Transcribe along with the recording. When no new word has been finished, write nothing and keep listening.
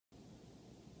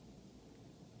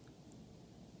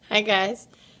Hi guys,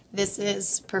 this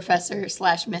is Professor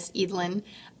slash Miss Edlin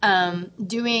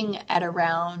doing at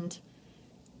around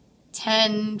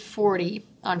 10:40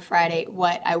 on Friday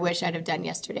what I wish I'd have done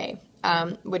yesterday,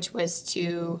 which was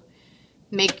to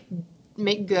make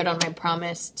good on my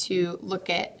promise to look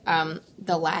at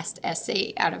the last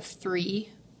essay out of 3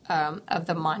 of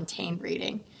the Montaigne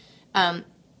reading.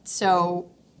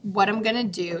 So what I'm going to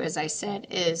do, as I said,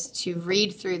 is to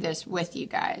read through this with you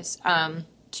guys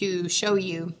to show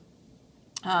you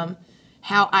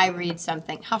how I read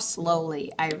something, how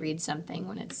slowly I read something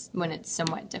when it's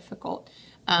somewhat difficult,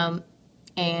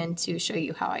 and to show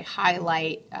you how I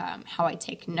highlight, how I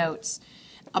take notes.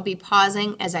 I'll be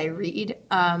pausing as I read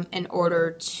in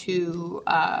order to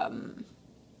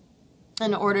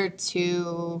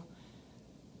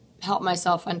help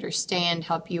myself understand,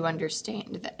 help you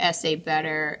understand the essay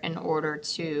better, in order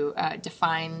to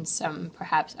define some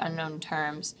perhaps unknown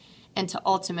terms, and to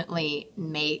ultimately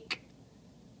make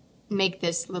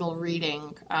this little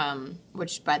reading,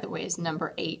 which by the way is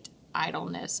number 8,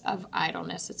 Idleness.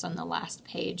 It's on the last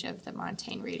page of the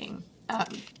Montaigne reading.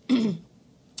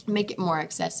 Make it more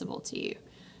accessible to you,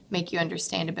 make you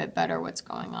understand a bit better what's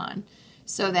going on,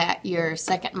 so that your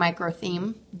second micro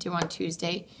theme, due on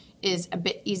Tuesday, is a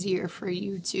bit easier for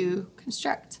you to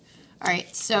construct. All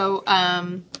right, so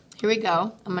here we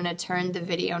go. I'm going to turn the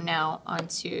video now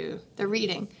onto the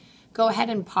reading. Go ahead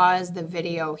and pause the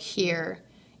video here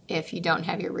if you don't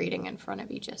have your reading in front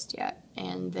of you just yet,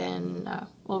 and then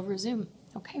we'll resume.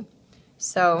 Okay,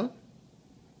 so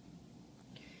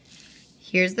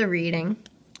here's the reading.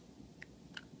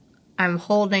 I'm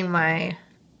holding my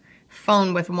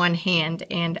phone with one hand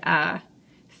and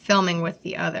filming with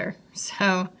the other,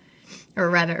 so, or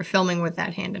rather filming with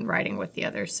that hand and writing with the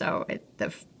other, so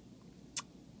the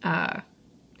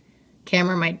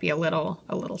camera might be a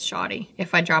little shoddy.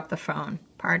 If I drop the phone,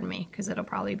 pardon me, because it'll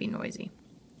probably be noisy.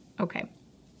 Okay.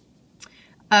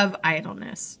 Of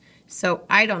idleness. So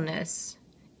idleness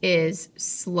is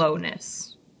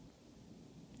slowness.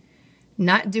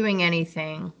 Not doing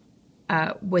anything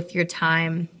with your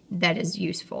time that is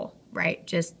useful, right?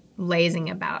 Just lazing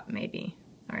about, maybe.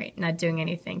 All right, not doing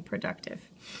anything productive.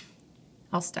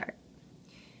 I'll start.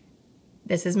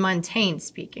 This is Montaigne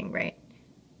speaking, right?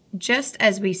 Just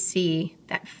as we see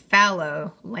that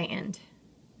fallow land,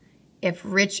 if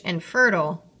rich and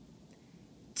fertile,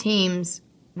 teems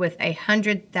with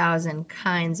 100,000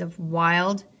 kinds of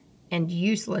wild and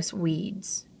useless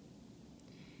weeds,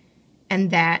 and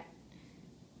that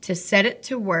to set it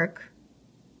to work,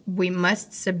 we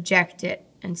must subject it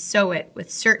and sow it with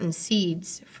certain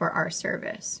seeds for our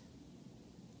service.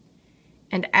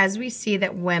 And as we see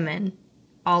that women,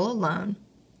 all alone,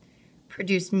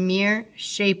 produce mere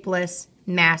shapeless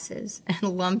masses and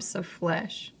lumps of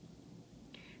flesh,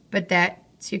 but that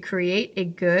to create a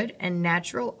good and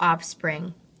natural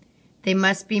offspring, they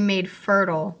must be made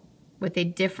fertile with a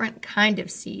different kind of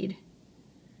seed,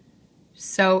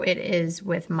 so it is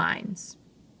with minds.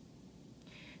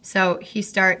 So he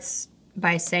starts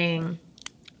by saying,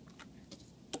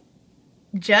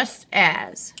 just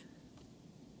as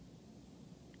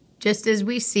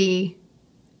we see,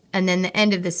 and then the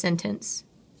end of the sentence,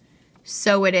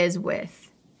 so it is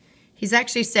with. He's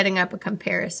actually setting up a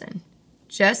comparison.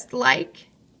 Just like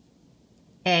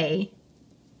A,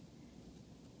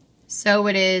 so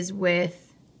it is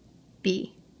with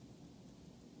B.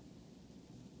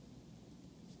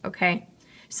 Okay,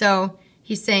 so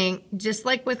he's saying, just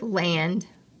like with land,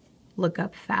 look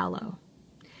up fallow.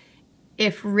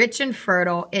 If rich and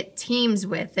fertile, it teems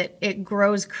with, it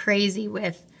grows crazy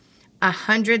with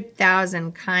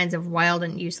 100,000 kinds of wild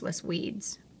and useless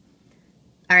weeds.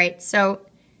 All right, so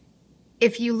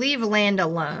if you leave land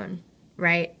alone,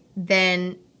 right,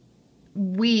 then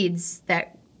weeds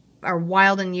that are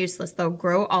wild and useless, they'll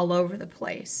grow all over the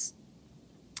place.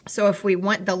 So if we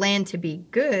want the land to be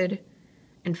good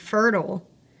and fertile,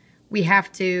 we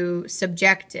have to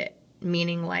subject it,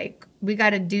 meaning like we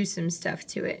got to do some stuff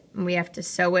to it, and we have to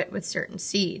sow it with certain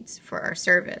seeds for our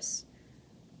service,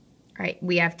 right?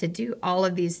 We have to do all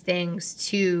of these things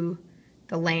to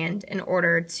the land in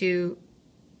order to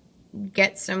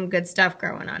get some good stuff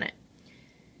growing on it.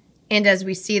 And as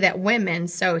we see that women,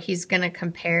 so he's going to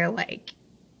compare like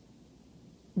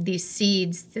these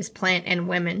seeds, this plant, and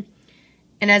women.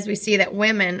 And as we see that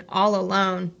women all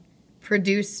alone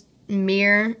produce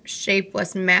mere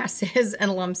shapeless masses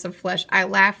and lumps of flesh. I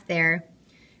laugh there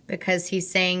because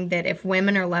he's saying that if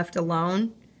women are left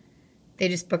alone, they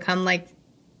just become like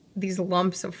these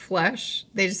lumps of flesh.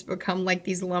 They just become like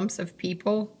these lumps of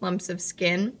people, lumps of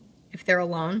skin, if they're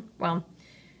alone. Well,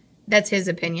 that's his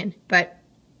opinion. But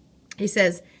he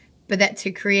says, but that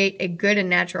to create a good and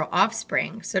natural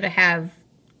offspring, so to have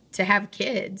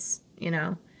kids,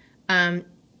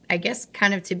 I guess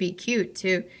kind of to be cute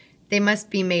too, they must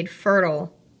be made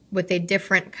fertile with a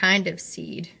different kind of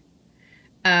seed.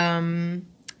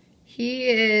 He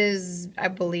is, I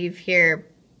believe here,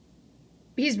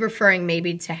 he's referring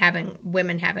maybe to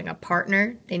women having a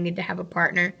partner. They need to have a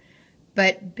partner,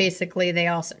 but basically they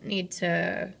also need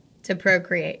to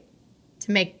procreate,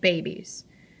 to make babies.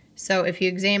 So if you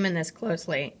examine this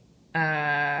closely,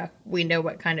 we know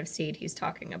what kind of seed he's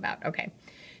talking about. Okay,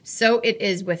 so it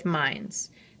is with minds.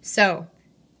 So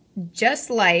just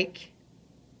like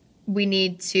we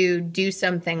need to do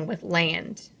something with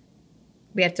land,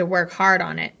 we have to work hard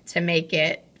on it to make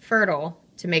it fertile,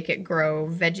 to make it grow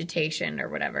vegetation or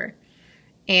whatever.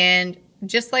 And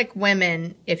just like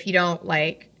women, if you don't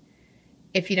make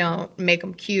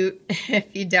them cute,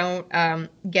 if you don't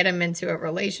get them into a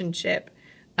relationship,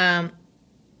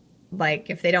 like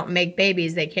if they don't make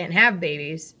babies, they can't have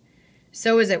babies.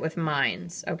 So is it with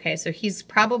minds. Okay, so he's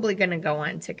probably going to go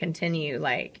on to continue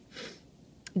like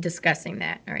discussing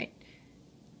that. All right,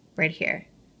 right here.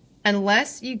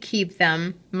 Unless you keep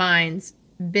them, minds,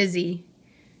 busy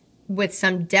with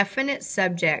some definite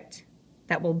subject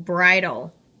that will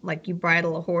bridle, like you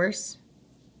bridle a horse,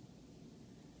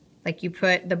 like you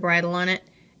put the bridle on it,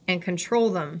 and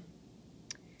control them,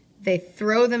 they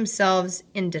throw themselves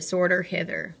in disorder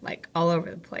hither, like all over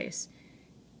the place,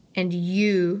 and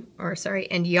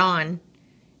yawn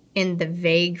in the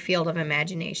vague field of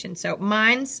imagination. So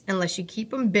minds, unless you keep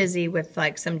them busy with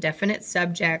like some definite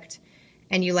subject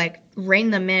and you like rein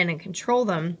them in and control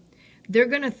them, they're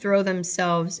going to throw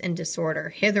themselves in disorder,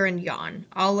 hither and yon,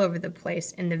 all over the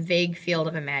place in the vague field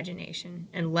of imagination.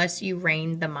 Unless you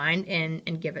rein the mind in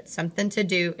and give it something to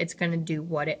do, it's going to do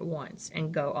what it wants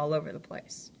and go all over the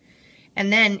place.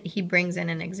 And then he brings in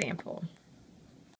an example.